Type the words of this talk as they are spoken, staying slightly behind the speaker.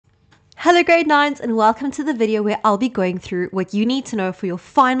Hello grade 9s and welcome to the video where I'll be going through what you need to know for your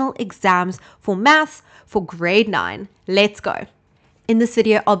final exams for maths for grade 9. Let's go. In this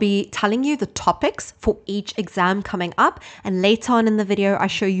video, I'll be telling you the topics for each exam coming up, and later on in the video, I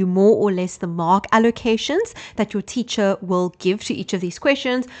show you more or less the mark allocations that your teacher will give to each of these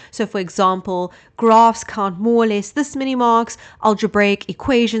questions. So for example, graphs count more or less this many marks, algebraic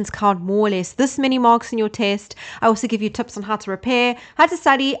equations count more or less this many marks in your test. I also give you tips on how to prepare, how to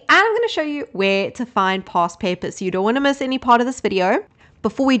study, and I'm going to show you where to find past papers, so you don't want to miss any part of this video.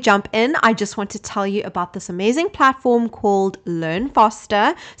 Before we jump in, I just want to tell you about this amazing platform called Learn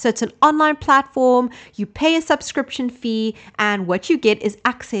Faster. So it's an online platform, you pay a subscription fee, and what you get is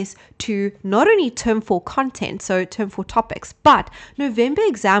access to not only term 4 content, so term 4 topics, but November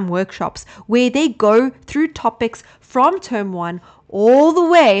exam workshops where they go through topics from term 1 all the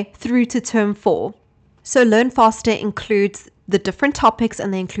way through to term 4. So Learn Faster includes the different topics,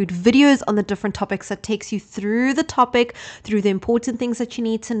 and they include videos on the different topics that takes you through the topic, through the important things that you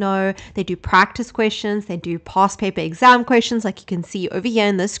need to know. They do practice questions, they do past paper exam questions like you can see over here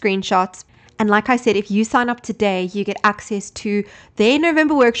in the screenshots. And like I said, if you sign up today, you get access to their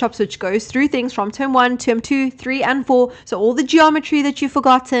November workshops, which goes through things from term 1, term 2, 3, and 4. So all the geometry that you've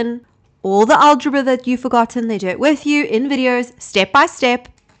forgotten, all the algebra that you've forgotten, they do it with you in videos, step by step.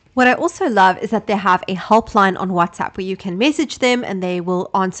 What I also love is that they have a helpline on WhatsApp where you can message them and they will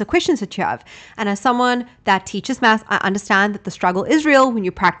answer questions that you have. And as someone that teaches maths, I understand that the struggle is real when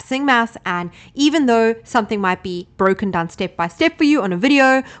you're practicing maths. And even though something might be broken down step by step for you on a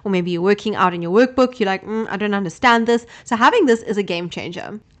video, or maybe you're working out in your workbook, you're like, I don't understand this. So having this is a game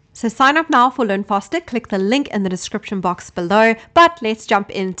changer. So sign up now for Learn Faster. Click the link in the description box below. But let's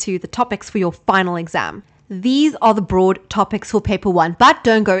jump into the topics for your final exam. These are the broad topics for paper 1, but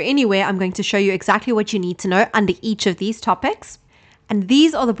don't go anywhere. I'm going to show you exactly what you need to know under each of these topics. And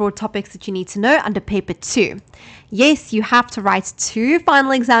these are the broad topics that you need to know under paper 2. Yes, you have to write 2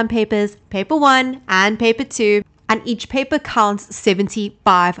 final exam papers, paper 1 and paper 2. And each paper counts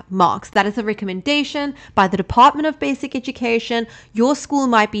 75 marks. That is a recommendation by the Department of Basic Education. Your school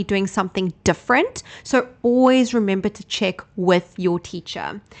might be doing something different, so always remember to check with your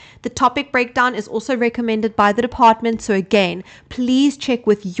teacher. The topic breakdown is also recommended by the department, so again, please check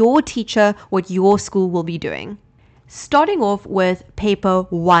with your teacher what your school will be doing. Starting off with paper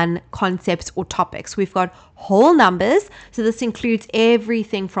 1 concepts or topics, we've got whole numbers. So this includes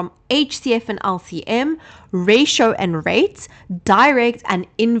everything from HCF and LCM, ratio and rates, direct and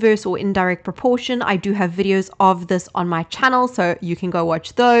inverse or indirect proportion. I do have videos of this on my channel, so you can go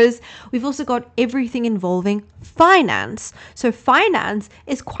watch those. We've also got everything involving finance. So finance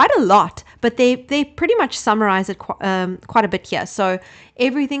is quite a lot, but they pretty much summarize it quite a bit here. So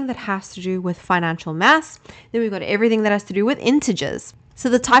everything that has to do with financial maths. Then we've got everything that has to do with integers. So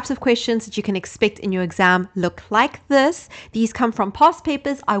the types of questions that you can expect in your exam look like this. These come from past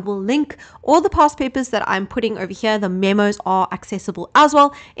papers. I will link all the past papers that I'm putting over here. The memos are accessible as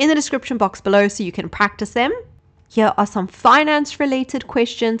well in the description box below, so you can practice them. Here are some finance related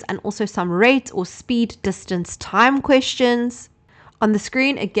questions and also some rate or speed, distance, time questions. On the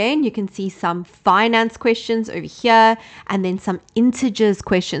screen, again, you can see some finance questions over here and then some integers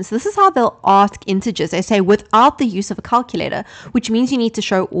questions. So this is how they'll ask integers. They say without the use of a calculator, which means you need to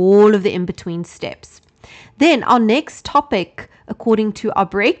show all of the in-between steps. Then our next topic, according to our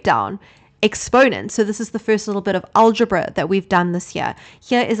breakdown, exponents. So this is the first little bit of algebra that we've done this year.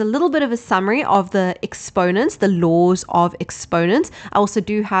 Here is a little bit of a summary of the exponents, the laws of exponents. I also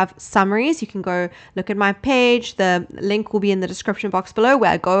do have summaries. You can go look at my page. The link will be in the description box below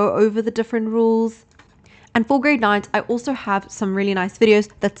where I go over the different rules. And for grade 9s, I also have some really nice videos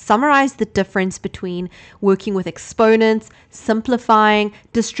that summarize the difference between working with exponents, simplifying,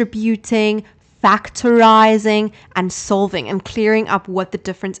 distributing, factorizing, and solving, and clearing up what the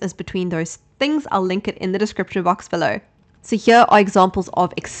difference is between those things. I'll link it in the description box below. So here are examples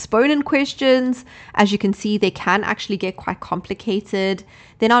of exponent questions. As you can see, they can actually get quite complicated.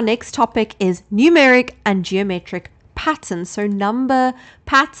 Then our next topic is numeric and geometric patterns, so number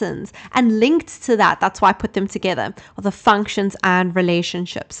patterns, and linked to that, that's why I put them together, are the functions and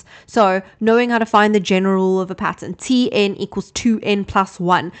relationships. So knowing how to find the general rule of a pattern, Tn equals 2n plus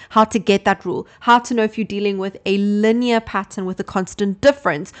 1, how to get that rule, how to know if you're dealing with a linear pattern with a constant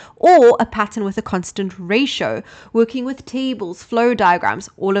difference or a pattern with a constant ratio, working with tables, flow diagrams,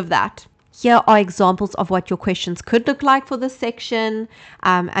 all of that. Here are examples of what your questions could look like for this section.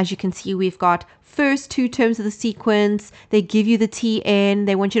 As you can see, we've got first 2 terms of the sequence. They give you the Tn.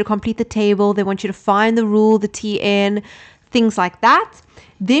 They want you to complete the table. They want you to find the rule, the Tn. things like that.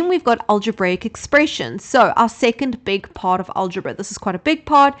 Then we've got algebraic expressions. So our second big part of algebra. This is quite a big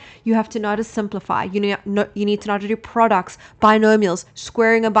part. You have to know how to simplify. You need to know how to do products, binomials,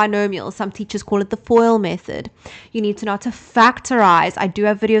 squaring a binomial. Some teachers call it the FOIL method. You need to know how to factorize. I do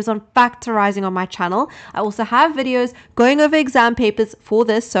have videos on factorizing on my channel. I also have videos going over exam papers for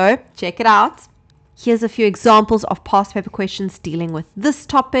this, so check it out. Here's a few examples of past paper questions dealing with this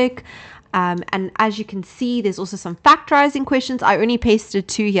topic. And as you can see, there's also some factorizing questions. I only pasted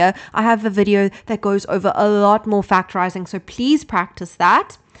 2 here. I have a video that goes over a lot more factorizing, so please practice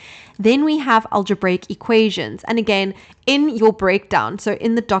that. Then we have algebraic equations. And again, in your breakdown, so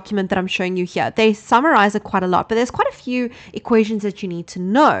in the document that I'm showing you here, they summarize it quite a lot, but there's quite a few equations that you need to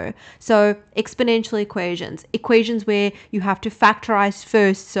know. So exponential equations, equations where you have to factorize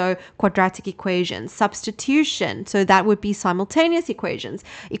first, so quadratic equations, substitution, so that would be simultaneous equations,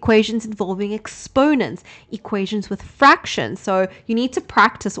 equations involving exponents, equations with fractions. So you need to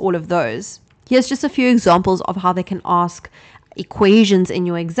practice all of those. Here's just a few examples of how they can ask equations in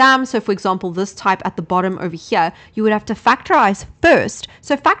your exam. So for example, this type at the bottom over here, you would have to factorize first.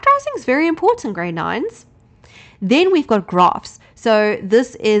 So factorizing is very important, grade 9s. Then we've got graphs. So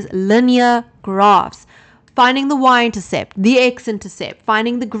this is linear graphs. Finding the y-intercept, the x-intercept,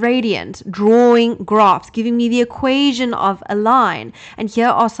 finding the gradient, drawing graphs, giving me the equation of a line. And here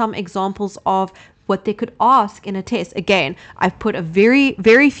are some examples of what they could ask in a test. Again, I've put a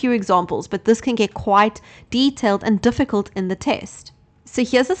very few examples, but this can get quite detailed and difficult in the test. So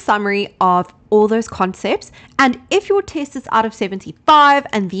here's a summary of all those concepts. And if your test is out of 75,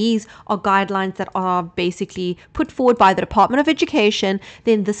 and these are guidelines that are basically put forward by the Department of Education,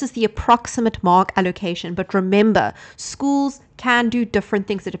 then this is the approximate mark allocation. But remember, schools can do different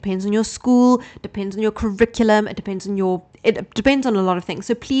things. It depends on your school, depends on your curriculum, it depends on a lot of things.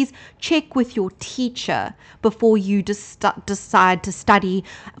 So please check with your teacher before you decide to study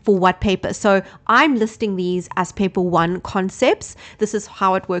for what paper. So I'm listing these as paper 1 concepts. This is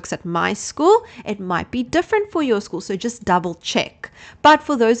how it works at my school. It might be different for your school, so just double check. But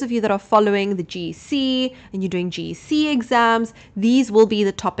for those of you that are following the GEC and you're doing GEC exams, these will be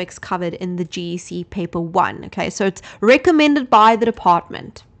the topics covered in the GEC paper 1. Okay, so it's recommended by the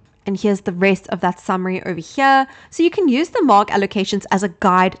department. And here's the rest of that summary over here. So you can use the mark allocations as a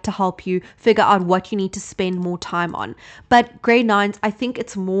guide to help you figure out what you need to spend more time on. But grade 9s, I think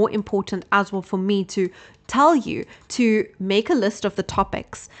it's more important as well for me to tell you to make a list of the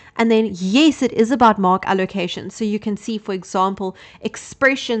topics. And then, yes, it is about mark allocation. So you can see, for example,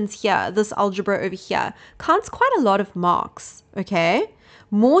 expressions here, this algebra over here, counts quite a lot of marks, okay?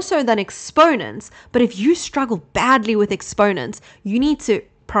 More so than exponents. But if you struggle badly with exponents, you need to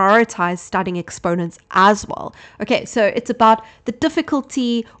prioritize studying exponents as well. Okay, so it's about the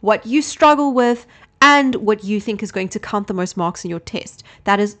difficulty, what you struggle with, and what you think is going to count the most marks in your test.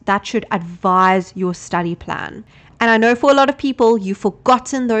 That should advise your study plan. And I know for a lot of people, you've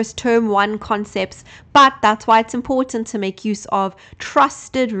forgotten those term 1 concepts, but that's why it's important to make use of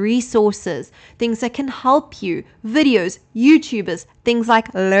trusted resources, things that can help you, videos, YouTubers, things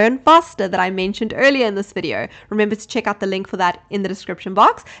like Learn Faster that I mentioned earlier in this video. Remember to check out the link for that in the description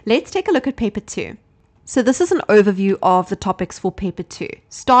box. Let's take a look at paper 2. So this is an overview of the topics for paper 2,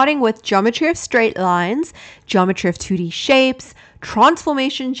 starting with geometry of straight lines, geometry of 2D shapes,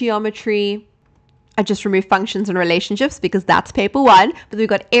 transformation geometry. I just removed functions and relationships because that's paper 1, but we've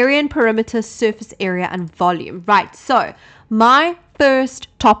got area and perimeter, surface area, and volume. Right, so my first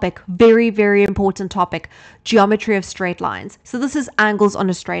topic, very important topic, geometry of straight lines. So this is angles on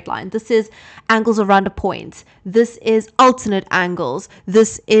a straight line. This is angles around a point. This is alternate angles.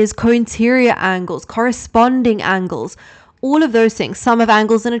 This is co-interior angles, corresponding angles. All of those things, sum of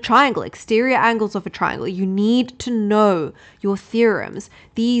angles in a triangle, exterior angles of a triangle. You need to know your theorems.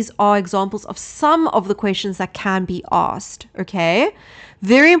 These are examples of some of the questions that can be asked, okay?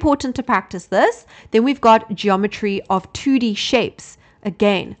 Very important to practice this. Then we've got geometry of 2D shapes.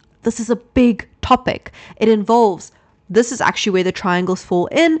 Again, this is a big topic. It involves, this is actually where the triangles fall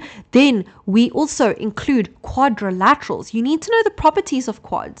in. Then we also include quadrilaterals. You need to know the properties of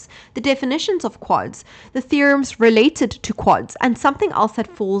quads, the definitions of quads, the theorems related to quads. And something else that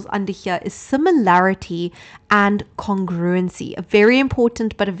falls under here is similarity and congruency. A very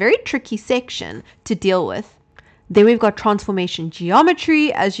important but a very tricky section to deal with. Then we've got transformation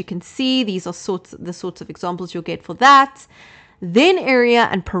geometry. As you can see, these are the sorts of examples you'll get for that. then area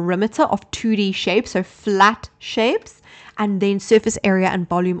and perimeter of 2D shapes, so flat shapes, and then surface area and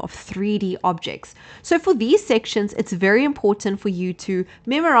volume of 3D objects. So for these sections, it's very important for you to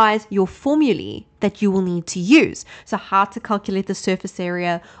memorize your formulae that you will need to use. So how to calculate the surface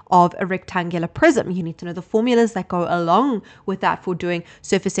area of a rectangular prism. You need to know the formulas that go along with that for doing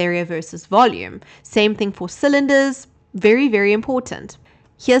surface area versus volume. Same thing for cylinders, very, very important.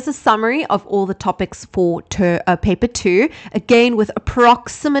 Here's a summary of all the topics for paper 2, again with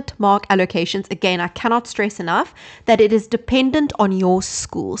approximate mark allocations. Again, I cannot stress enough that it is dependent on your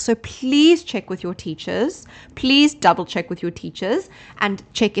school. So please check with your teachers. Please double check with your teachers and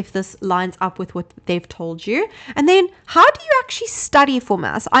check if this lines up with what they've told you. And then how do you actually study for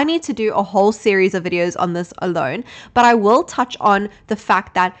maths? I need to do a whole series of videos on this alone, but I will touch on the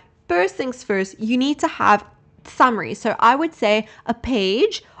fact that first things first, you need to have summaries. So I would say a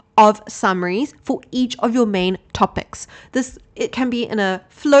page of summaries for each of your main topics. It can be in a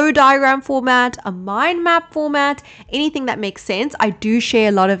flow diagram format, a mind map format, anything that makes sense. I do share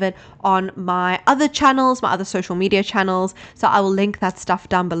a lot of it on my other channels, my other social media channels. So I will link that stuff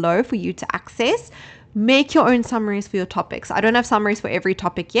down below for you to access. Make your own summaries for your topics. I don't have summaries for every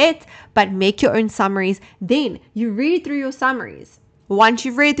topic yet, but make your own summaries. Then you read through your summaries. Once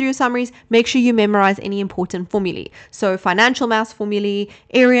you've read through your summaries, make sure you memorize any important formulae. So financial maths formulae,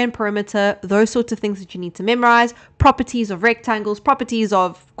 area and perimeter, those sorts of things that you need to memorize, properties of rectangles, properties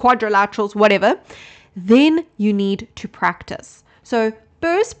of quadrilaterals, whatever. Then you need to practice. So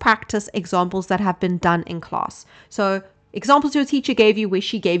first, practice examples that have been done in class. So examples your teacher gave you where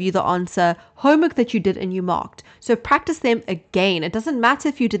she gave you the answer, homework that you did and you marked. So practice them again. It doesn't matter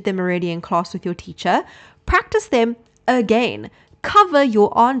if you did them already in class with your teacher. Practice them again. Cover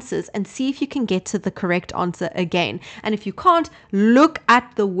your answers and see if you can get to the correct answer again. And if you can't, look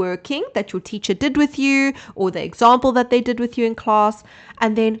at the working that your teacher did with you or the example that they did with you in class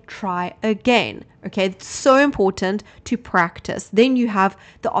and then try again. Okay, it's so important to practice. Then you have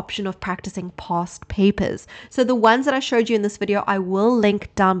the option of practicing past papers. So the ones that I showed you in this video, I will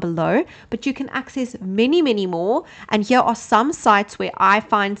link down below, but you can access many, many more. And here are some sites where I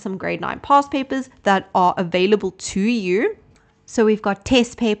find some grade 9 past papers that are available to you. So we've got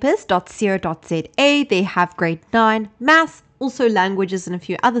testpapers.co.za. They have grade 9 maths, also languages and a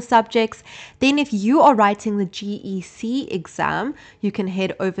few other subjects. Then if you are writing the GEC exam, you can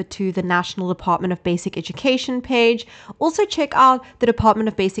head over to the National Department of Basic Education page. Also check out the Department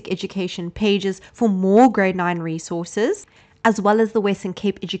of Basic Education pages for more grade 9 resources, as well as the Western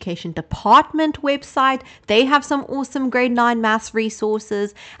Cape Education Department website. They have some awesome grade 9 maths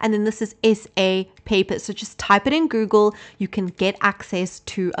resources. And then this is SA papers. So just type it in Google. You can get access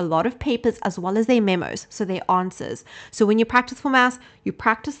to a lot of papers as well as their memos, so their answers. So when you practice for maths, you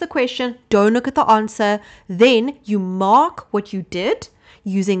practice the question, don't look at the answer. Then you mark what you did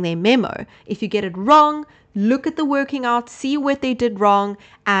using their memo. If you get it wrong, look at the working out, see what they did wrong,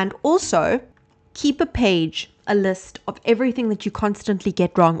 and also keep a list of everything that you constantly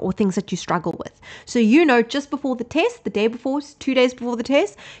get wrong or things that you struggle with. So just before the test, the day before, 2 days before the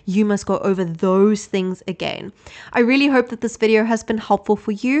test, you must go over those things again. I really hope that this video has been helpful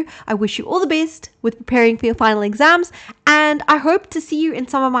for you. I wish you all the best with preparing for your final exams, and I hope to see you in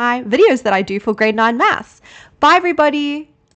some of my videos that I do for grade 9 maths. Bye everybody!